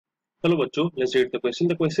Hello, Bacho. Let's read the question.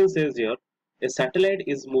 The question says here, a satellite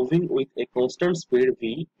is moving with a constant speed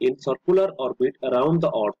v in circular orbit around the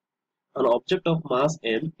Earth. An object of mass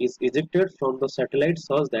m is ejected from the satellite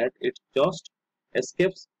such that it just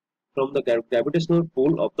escapes from the gravitational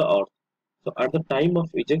pull of the Earth. So, at the time of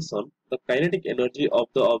ejection, the kinetic energy of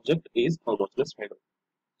the object is how much? Let's find out.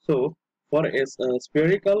 So, for a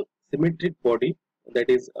spherical symmetric body, that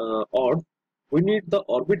is Earth, we need the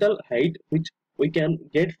orbital height which we can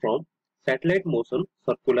get from satellite motion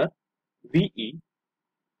circular VE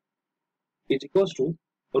is equals to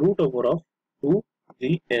root over of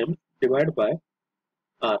 2gm divided by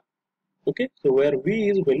r. Okay, so where v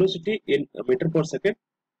is velocity in meter per second,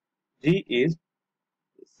 g is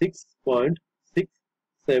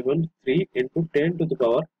 6.673 into 10 to the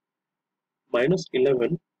power minus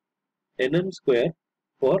 11 nm square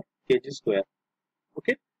per kg square.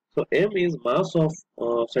 Okay, so m is mass of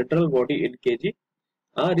central body in kg,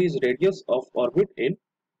 r is radius of orbit in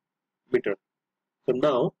meter. So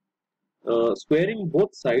now squaring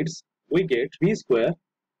both sides, we get v square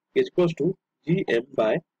is equals to gm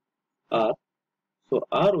by r. So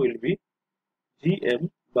r will be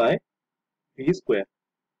gm by v square.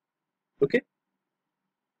 Okay,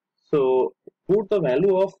 so put the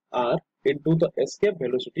value of r into the escape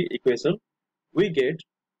velocity equation. We get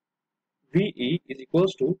ve is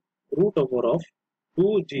equals to root over of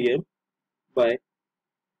 2gm by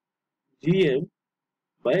gm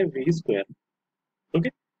by v square.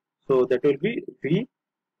 Okay, so that will be v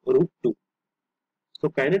root 2. So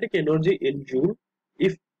kinetic energy in joule,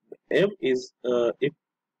 if if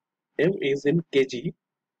m is in kg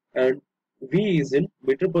and v is in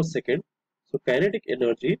meter per second, so kinetic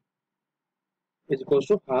energy is equals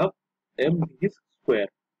to half mv square.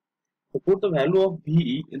 So put the value of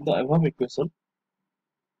ve in the above equation.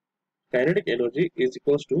 Kinetic energy is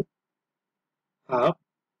equals to half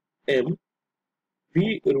m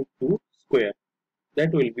v root 2 square.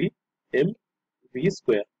 That will be m v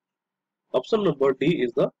square. Option number D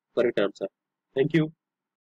is the correct answer. Thank you.